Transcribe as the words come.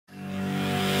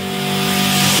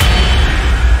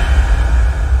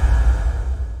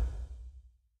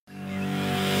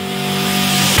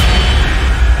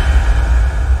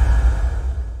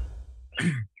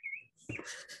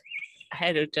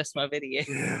had to adjust my video.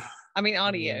 Yeah. I mean,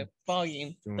 audio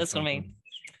volume. Doing That's what I mean.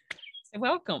 So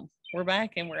welcome. We're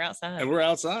back and we're outside. And we're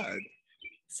outside.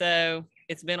 So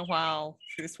it's been a while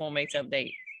for this Swole Mates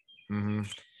update. Mm-hmm.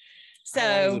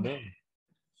 So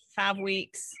 5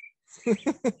 weeks.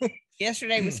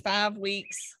 Yesterday was 5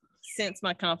 weeks since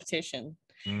my competition.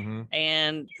 Mm-hmm.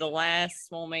 And the last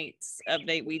Swole Mates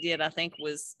update we did, I think,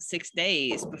 was 6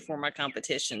 days before my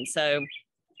competition. So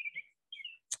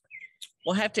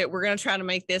we're going to try to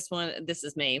make this one. This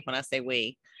is me when I say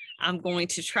we. I'm going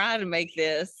to try to make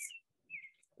this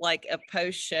like a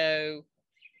post-show,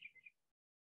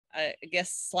 I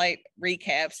guess, slight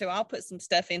recap. So I'll put some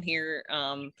stuff in here.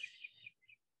 When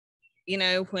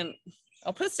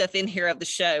I'll put stuff in here of the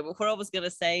show. But what I was going to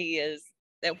say is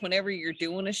that whenever you're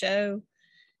doing a show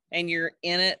and you're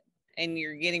in it and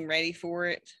you're getting ready for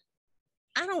it,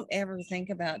 I don't ever think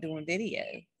about doing video.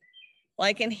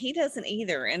 And he doesn't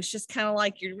either. And it's just kind of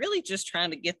like you're really just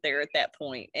trying to get there at that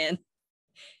point. And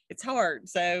it's hard.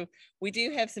 So we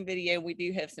do have some video. We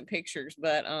do have some pictures.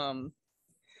 But I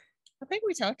think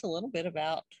we talked a little bit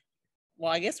about,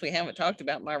 well, I guess we haven't talked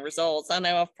about my results. I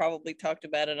know I've probably talked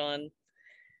about it on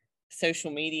social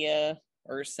media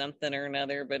or something or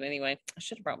another. But anyway, I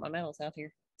should have brought my medals out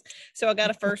here. So I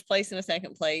got a first place and a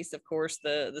second place. Of course,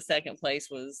 the second place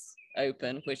was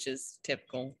open, which is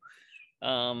typical.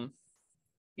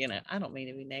 I don't mean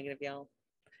to be negative, y'all.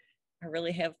 I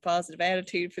really have a positive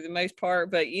attitude for the most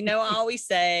part, but I always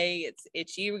say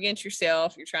it's you against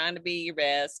yourself. You're trying to be your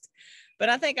best, but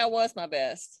I think I was my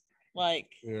best,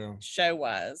 show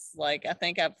wise. I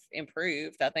think I've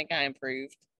improved. I think I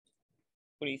improved.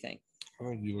 What do you think? I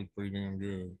think you look pretty damn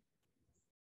good.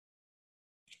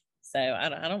 So I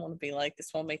don't want to be like this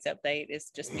Swole Mates update. It's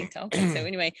just me talking. So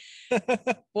anyway,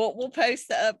 we'll post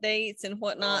the updates and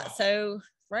whatnot. So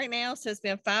right now, so it's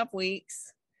been 5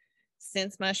 weeks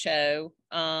since my show.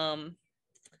 I'm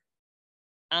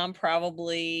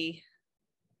probably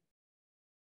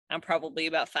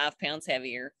about 5 pounds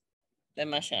heavier than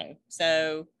my show.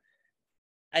 So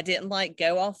I didn't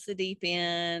go off the deep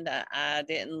end. I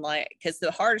didn't because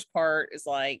the hardest part is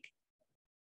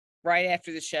right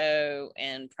after the show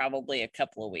and probably a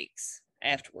couple of weeks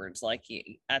afterwards. I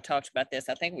talked about this.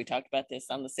 I think we talked about this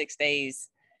on the 6 days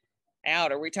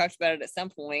out, or we talked about it at some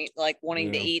point,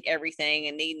 wanting to eat everything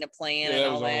and needing a plan and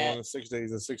all that. On the 6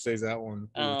 days, the 6 days out one.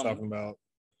 We were talking about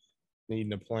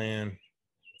needing a plan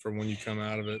for when you come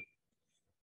out of it,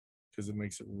 because it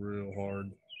makes it real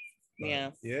hard.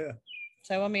 But, yeah.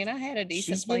 So I mean, I had a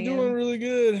decent plan. She's been doing really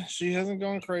good. She hasn't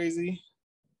gone crazy.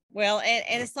 Well,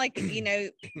 and it's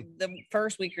the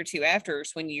first week or two after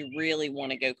is when you really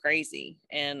want to go crazy.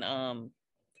 And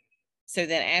so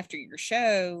then after your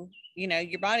show,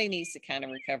 your body needs to kind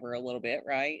of recover a little bit,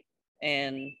 right?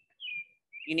 And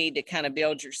you need to kind of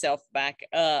build yourself back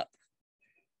up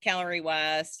calorie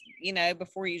wise,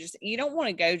 before you don't want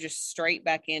to go just straight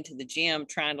back into the gym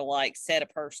trying to set a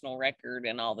personal record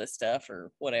and all this stuff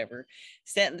or whatever.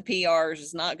 Setting the PRs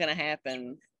is not going to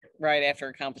happen right after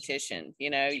a competition.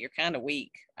 You're kind of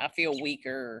weak. I feel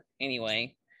weaker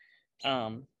anyway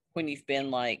when you've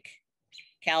been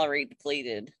calorie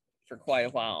depleted for quite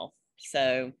a while.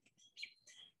 So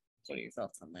what are your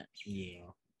thoughts on that? Yeah.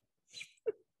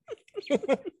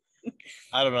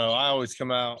 I don't know. I always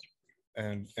come out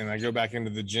and I go back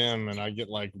into the gym and I get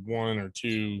 1 or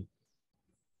 2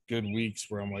 good weeks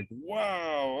where I'm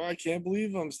wow, I can't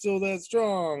believe I'm still that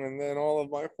strong. And then all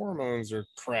of my hormones are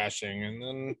crashing. And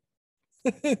then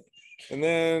and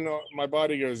then my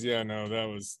body goes, yeah, no,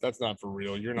 that's not for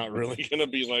real. You're not really going to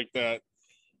be like that.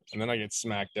 And then I get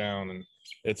smacked down and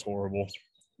it's horrible.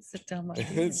 It's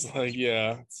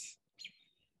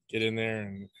get in there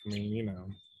and I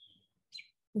mean,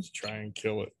 just try and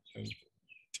kill it. And it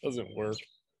doesn't work.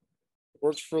 It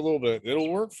works for a little bit. It'll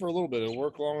work for a little bit. It'll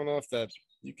work long enough that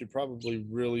you could probably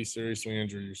really seriously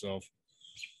injure yourself.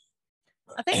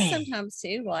 I think sometimes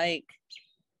too,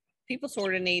 people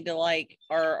sort of need to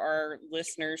our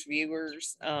listeners,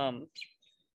 viewers, put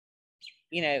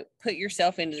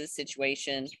yourself into the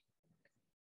situation.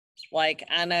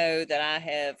 I know that I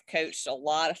have coached a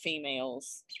lot of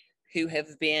females who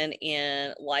have been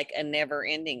in a never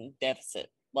ending deficit.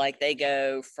 They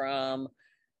go from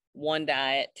one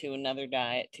diet to another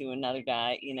diet to another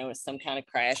diet, it's some kind of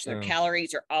crash. Their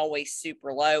calories are always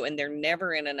super low and they're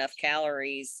never in enough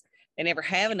calories. They never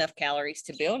have enough calories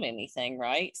to build anything,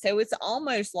 right? So it's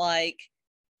almost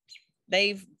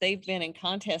they've been in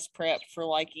contest prep for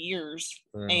years.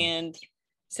 And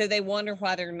so they wonder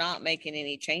why they're not making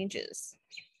any changes.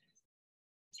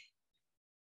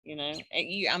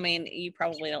 You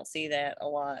probably don't see that a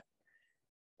lot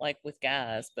with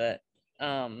guys, but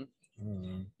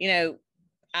You know,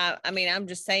 I mean, I'm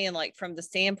just saying, like, from the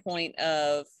standpoint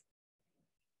of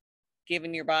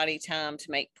giving your body time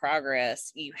to make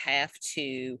progress, you have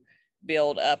to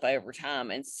build up over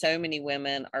time. And so many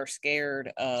women are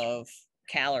scared of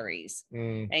calories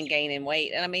and gaining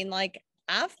weight. And I mean, like,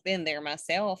 I've been there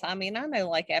myself. I mean, I know,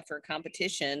 like, after a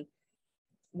competition,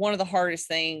 one of the hardest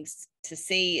things to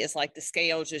see is like the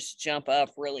scale just jump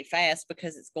up really fast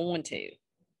because it's going to,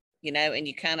 you know, and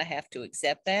you kind of have to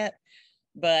accept that.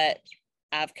 But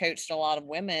I've coached a lot of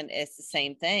women. It's the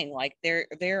same thing. Like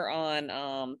they're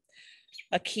on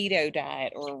a keto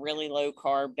diet or a really low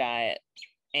carb diet.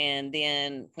 And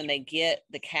then when they get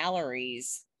the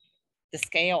calories, the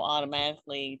scale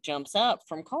automatically jumps up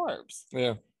from carbs.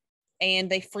 Yeah. And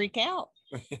they freak out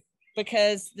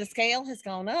because the scale has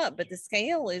gone up, but the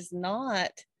scale is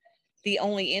not the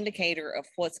only indicator of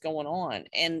what's going on.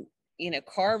 And, you know,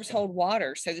 carbs hold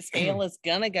water. So the scale is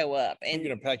going to go up. And you're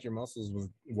going to pack your muscles with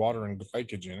water and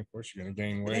glycogen. Of course, you're going to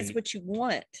gain weight. That's what you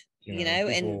want, you know, people,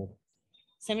 and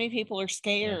so many people are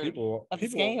scared of the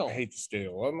scale. Hate the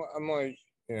scale. I'm like,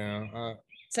 yeah.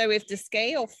 So if the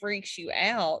scale freaks you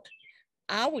out,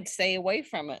 I would stay away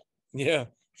from it. Yeah.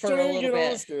 For a little bit.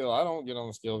 On the scale. I don't get on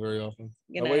the scale very often.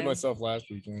 I weighed myself last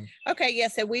weekend. Okay, yeah.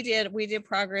 So we did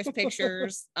progress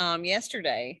pictures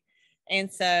yesterday.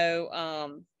 And so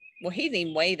well, he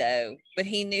didn't weigh though, but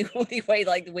he knew what he weighed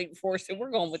like the week before. So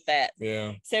we're going with that.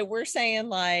 Yeah. So we're saying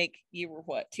like you were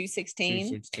what, 216?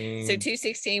 216. So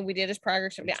 216, we did his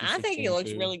progress. I think he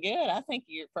looks really good. I think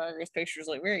your progress pictures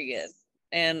look very good.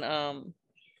 And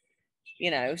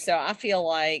you know, so I feel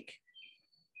like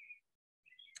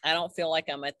I don't feel like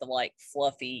I'm at the like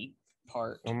fluffy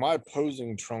part. Well, my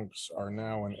posing trunks are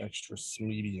now an extra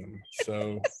medium,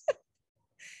 so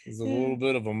there's a little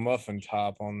bit of a muffin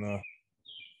top on the.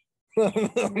 I'll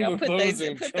put those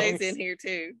in here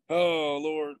too. Oh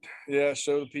Lord, yeah,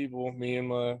 show the people me and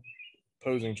my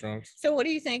posing trunks. So, what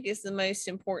do you think is the most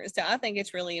important? So, I think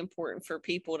it's really important for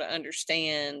people to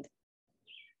understand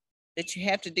that you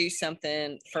have to do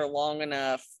something for long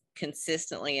enough,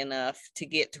 consistently enough to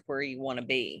get to where you want to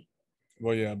be.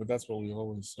 Well, yeah, but that's what we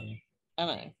always say. I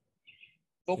know.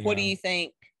 But what do you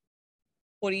think?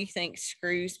 What do you think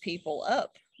screws people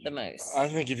up the most? I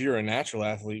think if you're a natural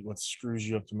athlete, what screws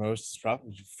you up the most is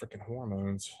probably your freaking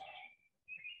hormones.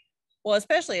 Well,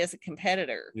 especially as a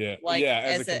competitor. Yeah. Like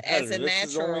as a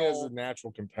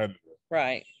natural competitor.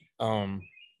 Right.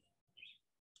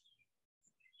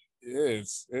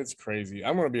 It's crazy.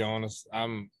 I'm gonna be honest.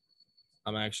 I'm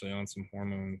actually on some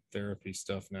hormone therapy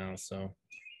stuff now. So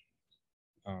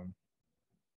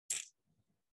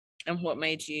and what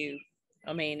made you,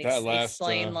 I mean,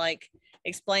 explain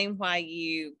why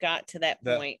you got to that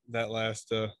point. That last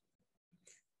her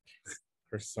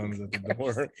son's at the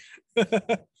door.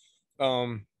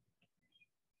 What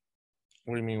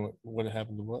do you mean? What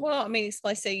happened to what? Well, I mean,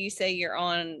 explain. So you say you're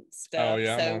on stuff. Oh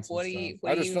yeah. So what do you?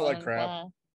 I just feel like crap.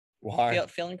 Why?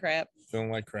 Feeling crap.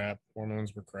 Feeling like crap.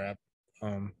 Hormones were crap.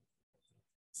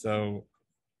 So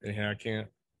yeah,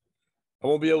 I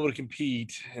won't be able to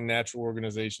compete in natural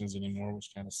organizations anymore,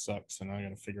 which kind of sucks. And I got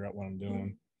to figure out what I'm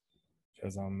doing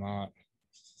because I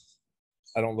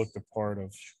don't look the part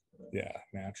of,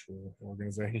 natural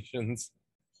organizations.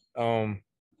 So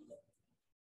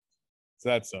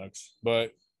that sucks,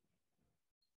 but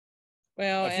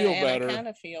well, I feel better. I kind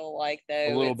of feel like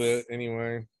though a little bit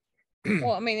anyway.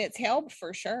 Well, I mean, it's helped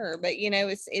for sure, but you know,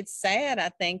 it's sad. I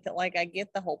think that like I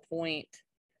get the whole point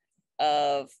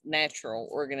of natural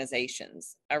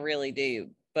organizations. I really do.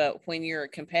 But when you're a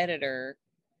competitor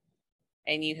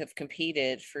and you have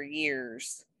competed for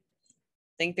years,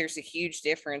 I think there's a huge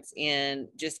difference in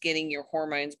just getting your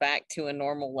hormones back to a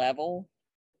normal level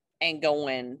and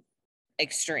going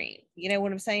extreme. You know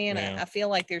what I'm saying? Yeah. I feel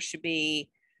like there should be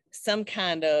some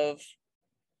kind of,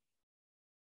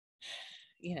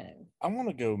 you know, I want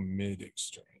to go mid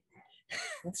extreme.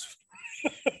 I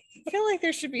feel like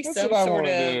there should be some sort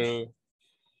of,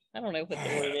 I don't know what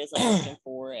the word is I'm looking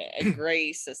for, a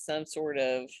grace of some sort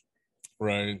of,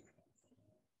 right.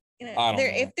 You know,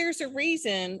 if there's a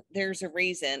reason, there's a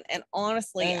reason. And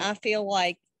honestly, I feel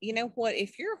like, you know what,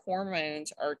 if your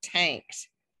hormones are tanked,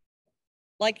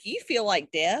 like you feel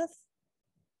like death,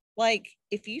 like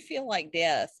if you feel like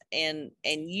death and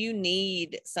you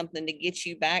need something to get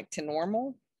you back to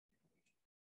normal,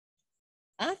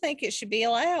 I think it should be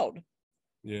allowed.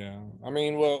 Yeah. I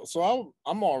mean, well, so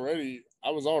I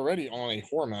was already on a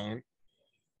hormone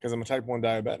because I'm a type 1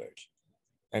 diabetic,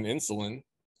 and insulin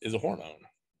is a hormone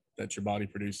that your body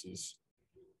produces.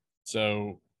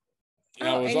 So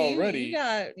I was and already.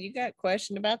 You got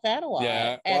questioned about that a lot.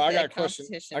 Yeah. At Well, I the got questioned.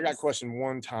 I got competitions. questioned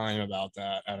one time about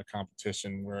that at a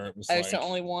competition where it was Oh, like, so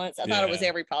only once? I thought it was yeah,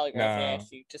 every polygraph they no,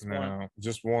 asked you. Just one. no,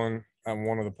 just one on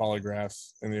one of the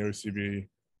polygraphs in the OCB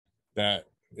that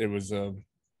it was an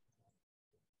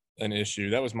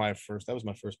issue. That was my first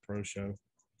pro show,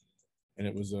 and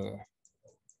it was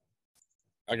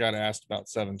I got asked about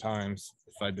 7 times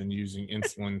if I'd been using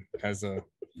insulin as a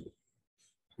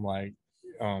like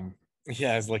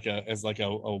yeah, as like a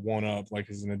one up, like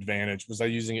as an advantage. Was I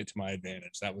using it to my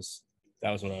advantage? That was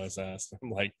what I was asked.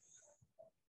 I'm like,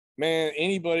 man,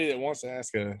 anybody that wants to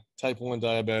ask a type 1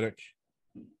 diabetic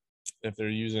if they're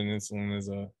using insulin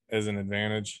as an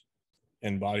advantage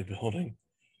in bodybuilding,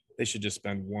 they should just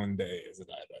spend 1 day as a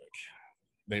diabetic.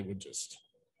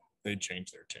 They'd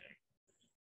change their tune.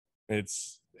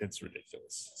 It's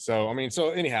ridiculous. So I mean, so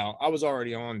anyhow, I was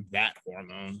already on that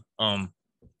hormone.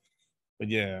 But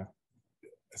yeah,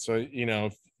 so you know,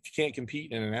 if you can't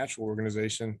compete in a natural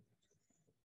organization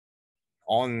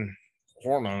on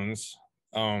hormones,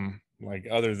 like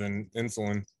other than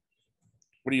insulin,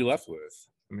 what are you left with?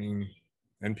 I mean,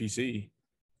 NPC,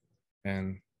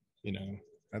 and you know,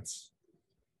 that's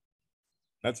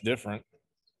different.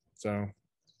 So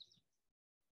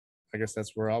I guess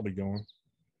that's where I'll be going.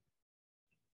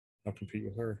 I'll compete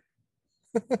with her.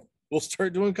 We'll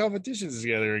start doing competitions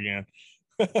together again.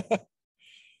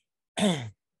 I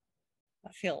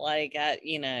feel like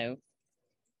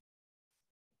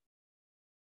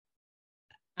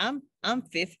I'm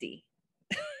 50.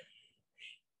 And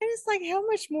it's like how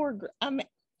much more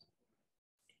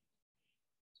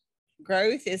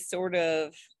growth is sort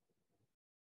of,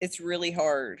 it's really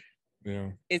hard. Yeah.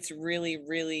 It's really,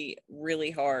 really,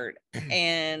 really hard.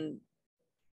 And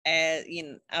as you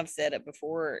know, I've said it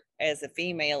before, as a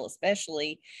female,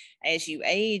 especially as you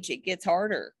age, it gets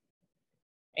harder.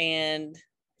 And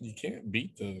you can't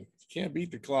beat the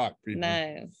clock, people.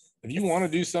 No. If you want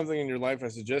to do something in your life, I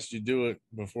suggest you do it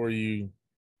before you.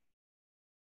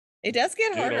 It does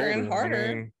get harder older. And harder.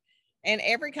 I mean, and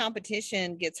every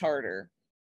competition gets harder.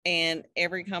 And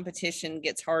every competition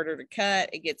gets harder to cut.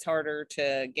 It gets harder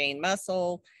to gain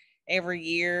muscle every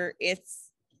year.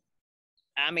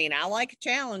 I like a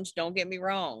challenge, don't get me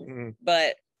wrong,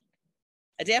 but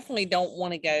I definitely don't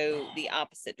want to go the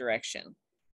opposite direction.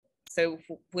 So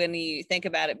when you think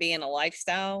about it being a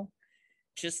lifestyle,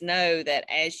 just know that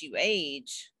as you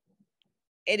age,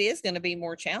 it is going to be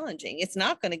more challenging. It's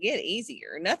not going to get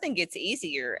easier. Nothing gets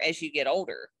easier as you get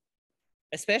older,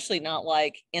 especially not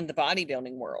like in the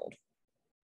bodybuilding world.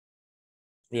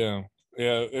 Yeah.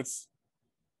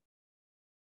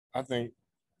 I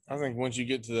think once you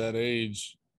get to that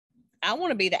age, I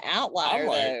want to be the outlier,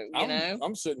 though.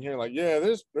 I'm sitting here like, yeah,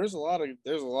 there's a lot of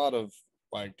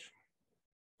like,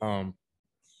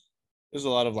 there's a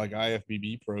lot of like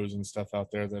IFBB pros and stuff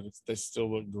out there that they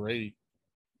still look great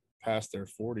past their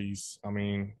 40s. I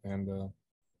mean, and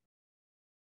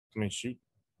shoot,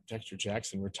 Dexter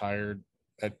Jackson retired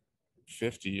at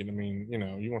 50, and I mean, you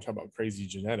know, you want to talk about crazy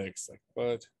genetics, like,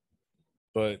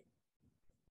 but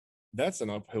that's an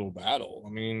uphill battle. I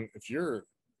mean, if you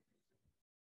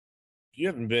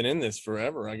haven't been in this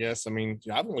forever, I guess. I mean,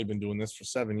 I've only been doing this for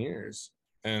 7 years,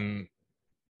 and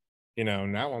you know,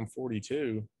 now I'm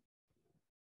 42.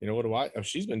 You know, what do I? Oh,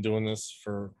 she's been doing this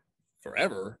for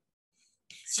forever.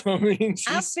 So I mean,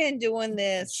 I've been doing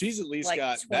this. She's at least like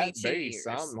got that base. Years.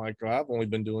 I'm like, I've only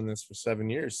been doing this for 7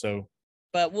 years. So,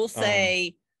 but we'll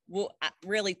say,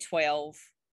 really 12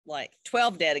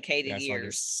 dedicated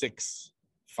years. 6,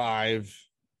 5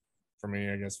 for me.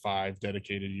 I guess 5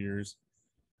 dedicated years.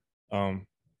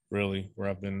 Really, where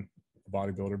I've been a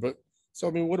bodybuilder. But so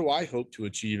I mean, what do I hope to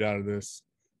achieve out of this?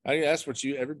 I think that's what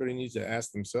everybody needs to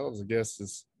ask themselves. I guess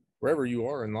is wherever you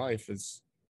are in life is,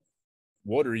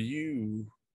 what are you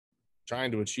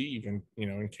trying to achieve, and you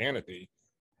know, and can it be?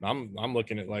 I'm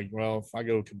looking at like, well, if I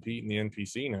go compete in the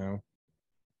NPC now,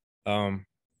 I'm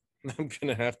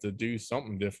gonna have to do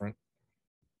something different.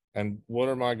 And what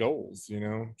are my goals? You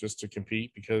know, just to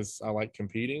compete because I like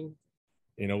competing.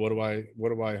 You know, what do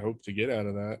I hope to get out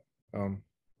of that? You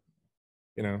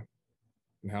know,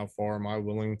 and how far am I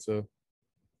willing to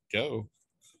go?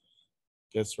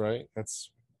 Guess right.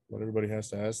 That's what everybody has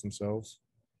to ask themselves.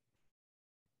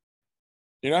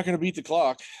 You're not going to beat the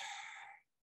clock,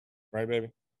 right, baby?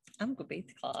 I'm going to beat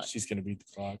the clock. She's going to beat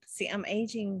the clock. See, I'm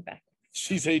aging backwards.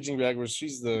 She's aging backwards.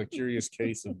 She's the curious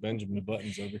case of Benjamin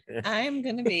Buttons over here. I'm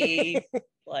going to be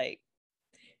like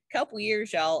a couple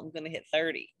years, y'all. I'm going to hit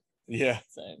 30. Yeah.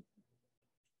 So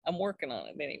I'm working on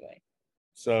it anyway.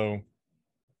 So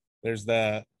there's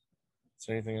that. Is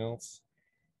there anything else?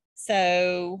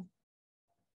 So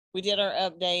We did our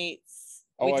updates.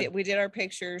 We did our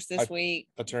pictures this week.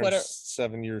 I turned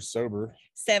 7 years sober.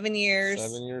 7 years.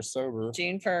 7 years sober.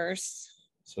 June 1st.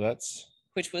 So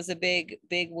which was a big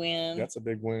win. That's a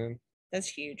big win. That's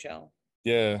huge, y'all.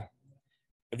 Yeah.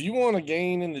 If you want to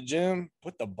gain in the gym,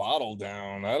 put the bottle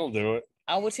down. That'll do it.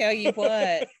 I will tell you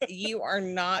what, you are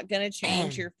not going to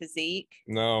change your physique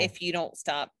if you don't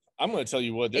stop. I'm going to tell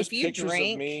you what, there's pictures of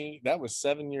me. That was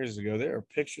 7 years ago. There are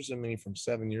pictures of me from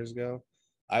 7 years ago.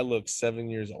 I look 7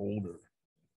 years older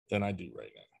than I do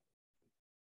right now.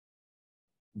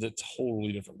 The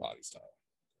totally different body style.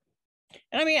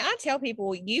 And I mean, I tell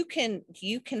people you can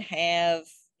have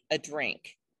a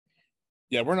drink.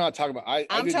 Yeah, we're not talking about.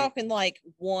 I'm talking like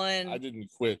one. I didn't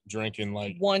quit drinking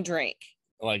like one drink,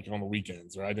 like on the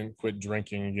weekends, or I didn't quit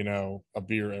drinking, a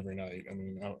beer every night. I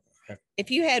mean,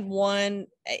 if you had one,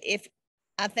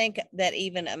 I think that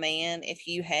even a man, if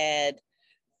you had,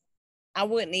 I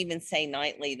wouldn't even say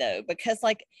nightly though, because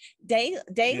like daily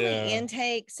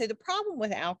intake. So the problem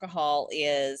with alcohol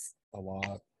is a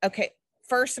lot. Okay.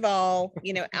 First of all,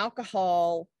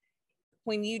 alcohol,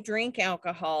 when you drink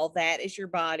alcohol, that is your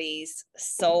body's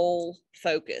sole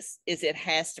focus, is it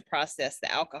has to process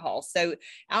the alcohol. So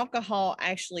alcohol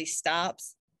actually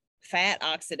stops fat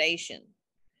oxidation.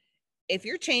 If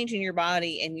you're changing your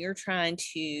body and you're trying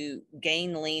to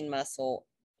gain lean muscle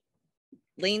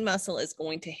is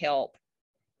going to help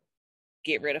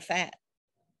get rid of fat.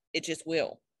 It just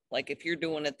will. Like if you're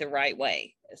doing it the right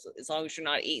way, as long as you're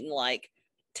not eating like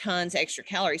tons extra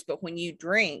calories. But when you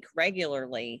drink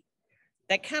regularly,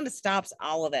 that kind of stops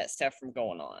all of that stuff from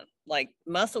going on. Like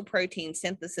muscle protein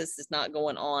synthesis is not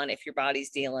going on if your body's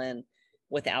dealing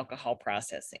with alcohol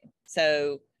processing.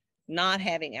 So not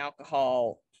having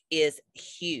alcohol is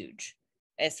huge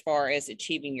as far as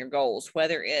achieving your goals,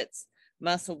 whether it's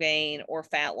muscle gain or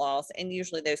fat loss. And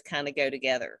usually those kind of go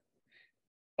together.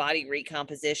 Body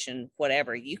recomposition,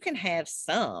 whatever. You can have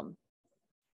some,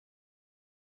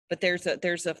 but there's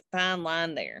a fine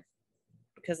line there,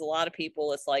 because a lot of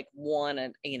people, it's like one,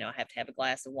 and I have to have a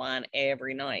glass of wine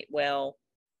every night. Well,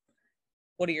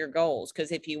 what are your goals?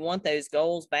 Because if you want those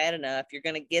goals bad enough, you're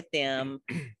going to get them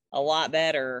a lot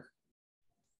better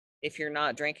if you're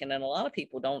not drinking. And a lot of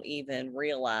people don't even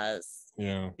realize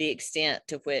the extent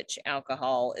to which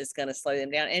alcohol is going to slow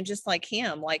them down. And just like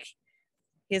him, like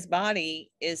his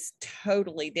body is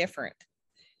totally different.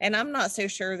 And I'm not so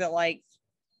sure that like,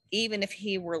 even if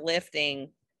he were lifting,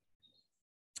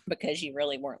 because you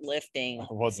really weren't lifting. I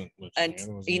wasn't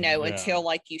lifting. Until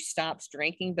like you stopped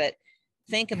drinking. But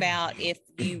think about if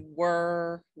you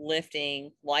were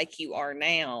lifting like you are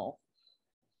now,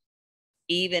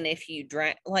 even if you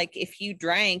drank,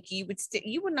 you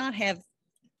would not have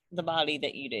the body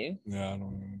that you do. Yeah, I don't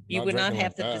know. You would not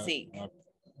have the physique.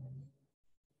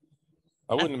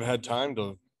 I wouldn't have had time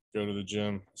to go to the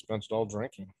gym. I spent it all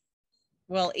drinking.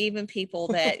 Well, even people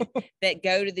that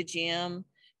go to the gym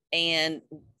and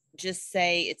just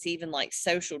say it's even like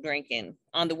social drinking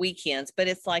on the weekends, but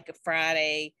it's like a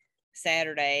Friday,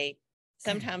 Saturday,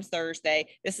 sometimes Thursday.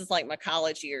 This is like my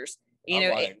college years.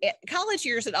 College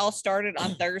years, it all started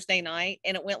on Thursday night,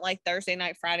 and it went like Thursday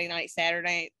night, Friday night,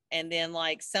 Saturday, and then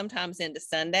like sometimes into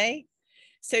Sunday.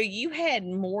 So you had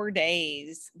more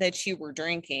days that you were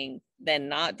drinking than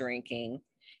not drinking.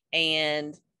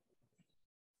 And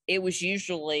it was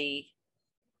usually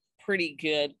pretty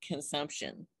good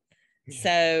consumption. Yeah.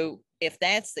 So if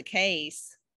that's the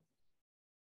case,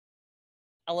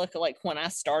 I look at like when I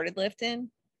started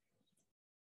lifting,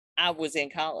 I was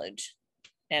in college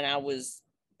and I was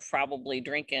probably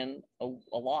drinking a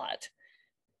lot.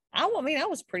 I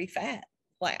was pretty fat.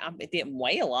 Like it didn't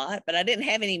weigh a lot, but I didn't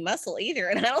have any muscle either.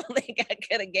 And I don't think I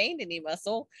could have gained any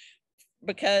muscle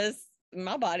because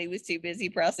my body was too busy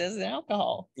processing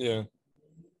alcohol. Yeah.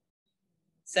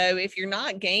 So if you're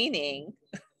not gaining,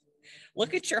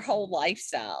 look at your whole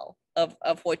lifestyle of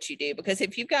what you do. Because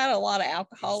if you've got a lot of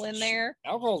alcohol in there.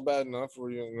 Alcohol's bad enough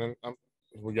for you. And then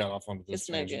we got off onto this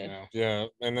tangent now. Yeah.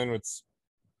 And then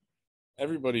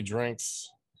everybody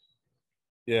drinks.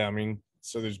 Yeah. I mean,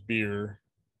 so there's beer.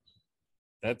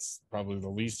 That's probably the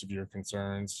least of your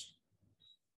concerns.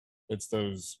 It's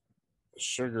those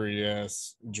sugary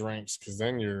ass drinks, because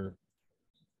then you're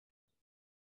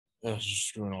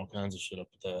screwing all kinds of shit up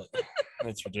with that.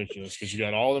 That's ridiculous, because you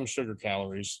got all them sugar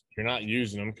calories. You're not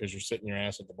using them because you're sitting your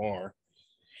ass at the bar.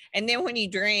 And then when you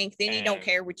drink, then you don't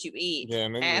care what you eat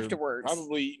afterwards. You're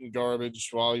probably eating garbage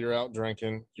while you're out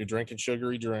drinking. You're drinking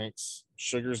sugary drinks.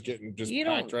 Sugar's getting just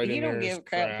packed right in there. You don't give a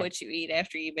crap what you eat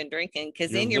after you've been drinking,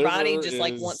 because then your body just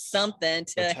like wants something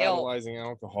to help. Metabolizing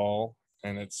alcohol,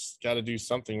 and it's got to do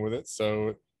something with it. So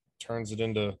it turns it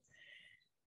into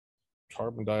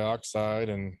carbon dioxide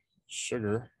and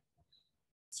sugar.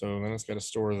 So then it's got to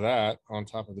store that on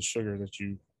top of the sugar that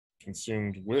you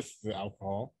consumed with the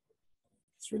alcohol.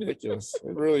 It's ridiculous.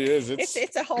 It really is.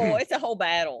 It's a whole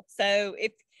battle. So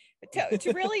if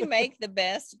to really make the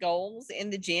best goals in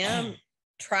the gym,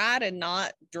 try to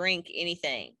not drink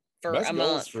anything for best a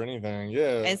goals month for anything,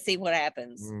 yeah, and see what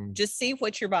happens. Just see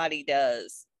what your body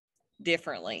does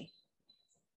differently.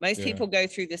 Most people go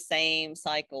through the same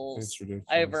cycles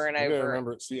over and over.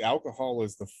 Remember, see, alcohol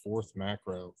is the fourth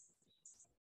macro.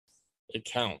 It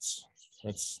counts.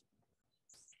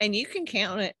 And you can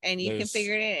count it and you can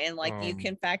figure it in, and like you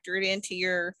can factor it into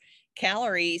your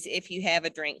calories if you have a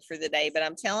drink for the day. But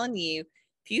I'm telling you,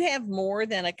 if you have more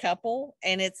than a couple,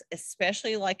 and it's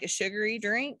especially like a sugary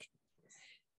drink,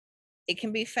 it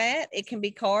can be fat, it can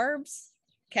be carbs,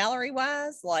 calorie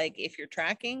wise, like if you're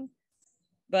tracking,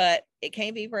 but it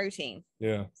can't be protein.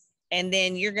 Yeah. And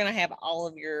then you're going to have all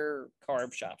of your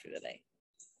carbs shot for the day.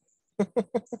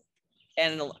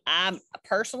 And I'm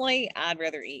personally, I'd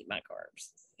rather eat my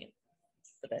carbs.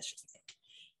 But that's just me.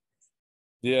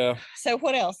 Yeah. So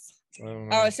what else?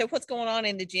 So what's going on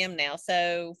in the gym now?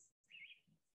 So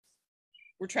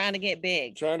we're trying to get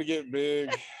big. So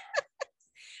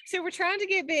we're trying to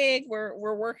get big.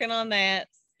 We're working on that.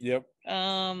 Yep.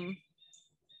 I've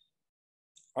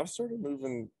started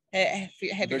moving.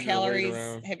 Have your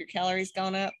calories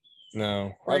gone up?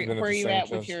 No. Where are you at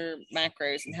with your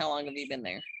macros, and how long have you been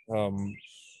there?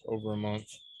 Over a month.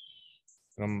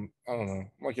 And I don't know.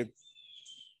 I'm like at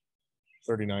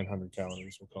 3,900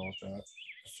 calories. We'll call it that.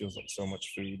 It feels like so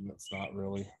much food, and it's not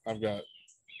really. I don't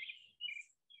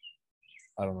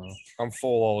know. I'm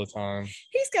full all the time.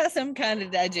 He's got some kind of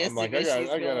digestive issues.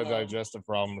 I got a digestive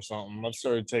problem or something. I've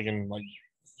started taking like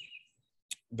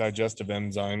digestive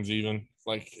enzymes even.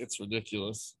 Like, it's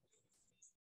ridiculous.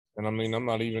 And I mean, I'm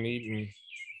not even eating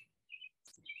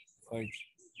like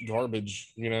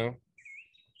garbage, you know? I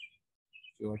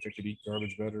feel like I could eat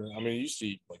garbage better. I mean, I used to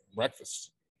eat like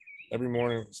breakfast. Every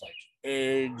morning it was like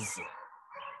eggs,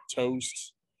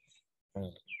 toast,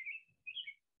 and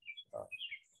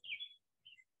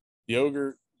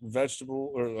yogurt,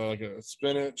 vegetable, or like a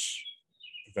spinach,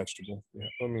 vegetable. Yeah,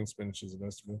 I mean, spinach is a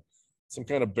vegetable. Some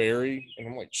kind of berry. And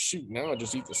I'm like, shoot, now I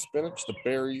just eat the spinach, the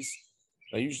berries.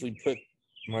 I usually put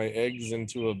my eggs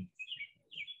into a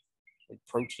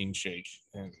protein shake,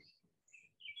 and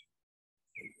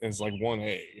it's like one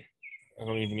egg. I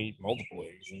don't even eat multiple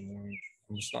eggs anymore.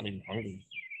 I'm just not even hungry.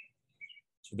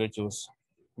 It's ridiculous.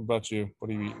 What about you?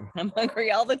 What are you eating? I'm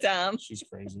hungry all the time. She's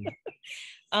crazy.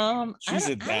 She's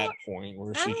at that point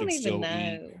where she can still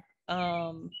eat.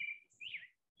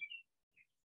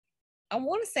 I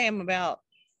want to say I'm about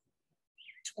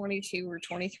 22 or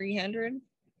 2,300,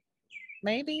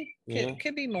 maybe.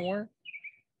 Could be more.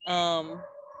 But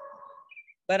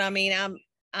I mean,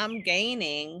 I'm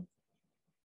gaining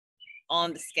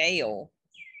on the scale.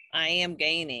 I am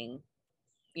gaining,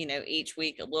 each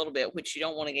week a little bit, which you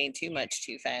don't want to gain too much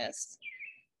too fast.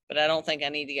 But I don't think I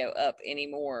need to go up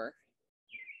anymore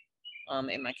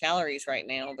in my calories right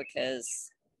now, because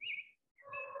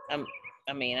I'm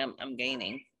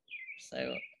gaining.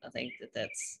 So I think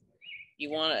that's,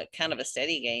 you want a kind of a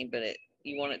steady gain, but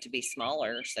you want it to be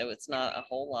smaller, so it's not a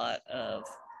whole lot of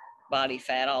body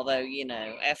fat. Although,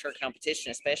 after a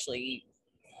competition, especially,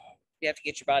 you have to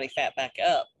get your body fat back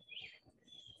up.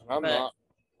 I'm not.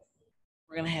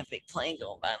 We're gonna have a big plane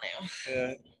going by now.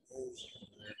 Yeah.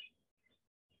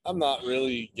 I'm not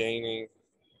really gaining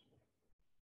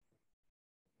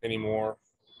anymore.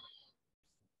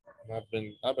 I've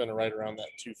been right around that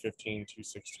 215,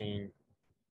 216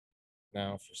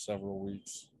 now for several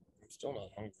weeks. I'm still not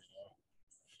hungry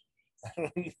though.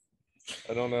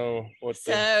 I don't know what.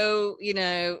 So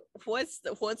what's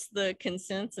the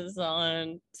consensus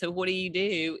on? So what do you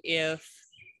do if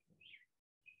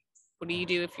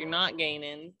you're not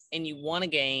gaining and you want to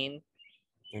gain,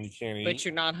 and you can't eat, but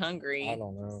you're not hungry? I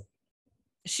don't know.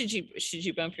 Should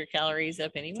you bump your calories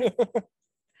up anyway?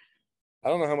 I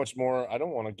don't know how much more. I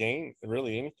don't want to gain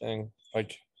really anything.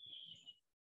 Like,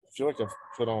 I feel like I've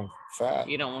put on fat.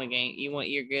 You don't want to gain.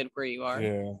 You're good where you are.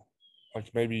 Yeah,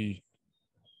 like maybe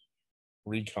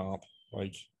recomp,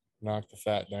 like knock the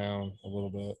fat down a little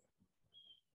bit.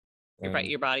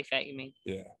 Your body fat, you mean?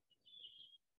 Yeah.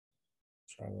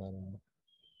 Try that out.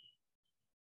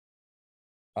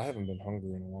 I haven't been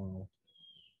hungry in a while.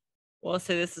 Well,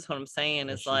 so this is what I'm saying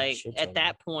is like at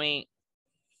that point,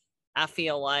 I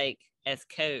feel like as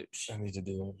coach, I need to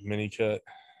do a mini cut.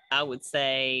 I would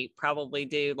say probably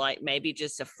do like maybe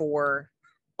just a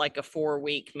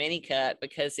 4-week mini cut,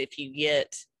 because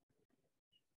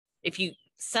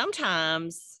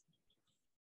sometimes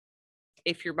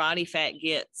if your body fat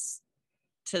gets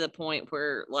to the point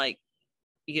where like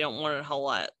you don't want a whole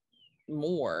lot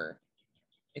more,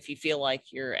 if you feel like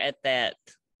you're at that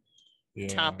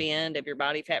top end of your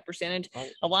body fat percentage,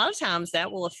 a lot of times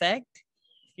that will affect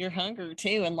your hunger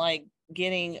too. And like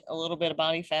getting a little bit of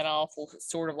body fat off will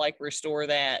sort of like restore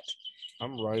that.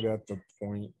 I'm right at the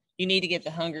point. You need to get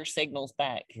the hunger signals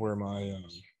back. Where my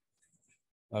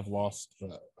I've lost my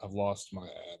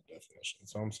ab definition,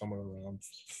 so I'm somewhere around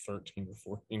 13 to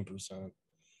 14%.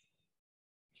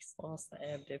 He's lost the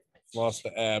ab definition. Lost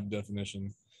the ab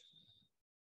definition.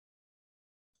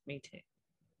 Me too.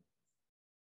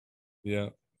 Yeah.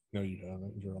 No, you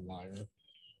haven't. You're a liar.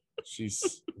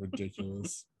 She's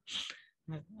ridiculous.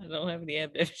 I don't have any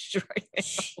ab definition right now.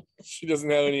 She doesn't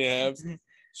have any abs.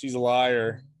 She's a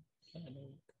liar.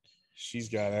 She's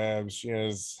got abs.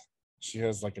 She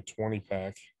has like a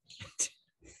 20-pack.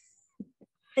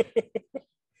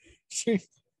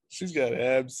 She's got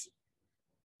abs.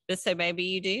 But so maybe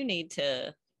you do need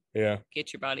to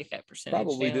get your body fat percentage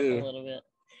probably down do a little bit.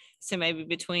 So maybe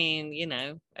between,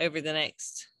 over the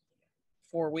next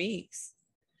 4 weeks.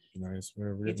 Nice.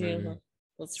 Wherever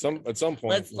at some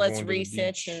point. Let's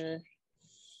reset your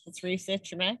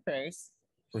macros.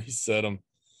 Reset them.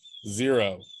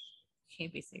 0.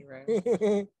 Can't be 0.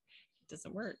 It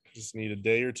doesn't work. Just need a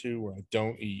day or two where I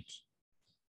don't eat.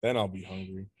 Then I'll be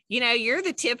hungry. You're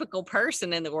the typical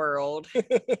person in the world. I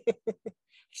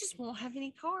just won't have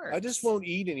any carbs. I just won't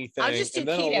eat anything. I'll just do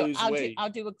keto. I'll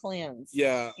do a cleanse.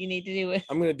 Yeah. You need to do it.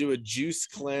 I'm going to do a juice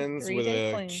cleanse with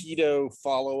a keto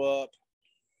follow-up.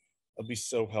 I'll be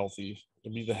so healthy.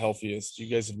 It'll be the healthiest. You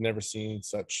guys have never seen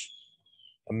such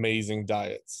amazing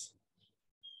diets.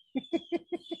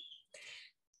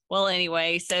 Well,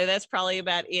 anyway, so that's probably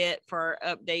about it for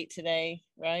our update today,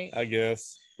 right? I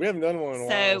guess. We haven't done one in a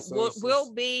while. So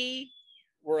we'll be...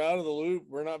 We're out of the loop.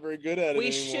 We're not very good at it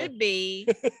anymore. Should be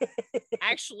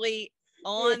actually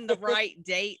on the right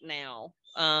date now,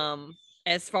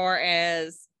 as far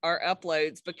as our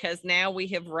uploads, because now we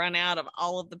have run out of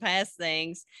all of the past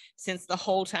things since the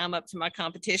whole time up to my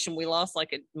competition. We lost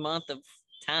like a month of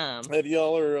time. If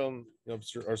y'all are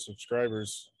our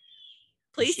subscribers,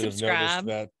 please subscribe.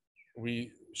 That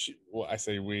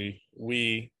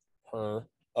her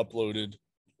uploaded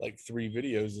like 3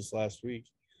 videos this last week.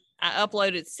 I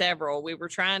uploaded several. We were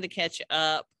trying to catch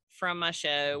up from my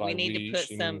show. We need to put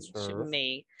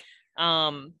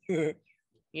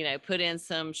put in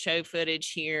some show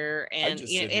footage here, and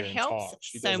it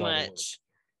helps so much.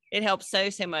 It helps so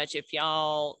much if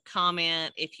y'all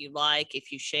comment, if you like,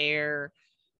 if you share,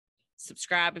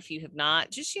 subscribe if you have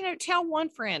not. Just tell one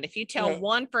friend. If you tell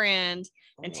one friend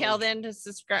and tell them to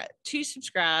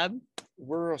subscribe.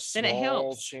 We're a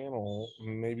small channel.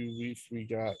 Maybe if we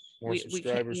got more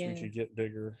subscribers, we could get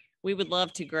bigger. We would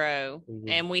love to grow,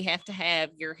 and we have to have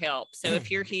your help. So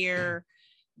if you're here,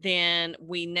 then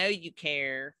we know you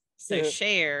care. So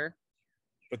share.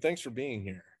 But thanks for being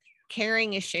here.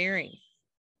 Caring is sharing.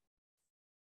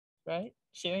 Right?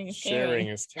 Sharing is caring. Sharing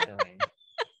is caring.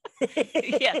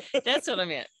 Yeah, that's what I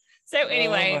meant. So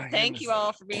anyway, thank you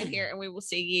all for being here, and we will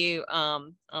see you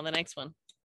on the next one.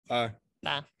 Bye.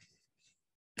 Bye.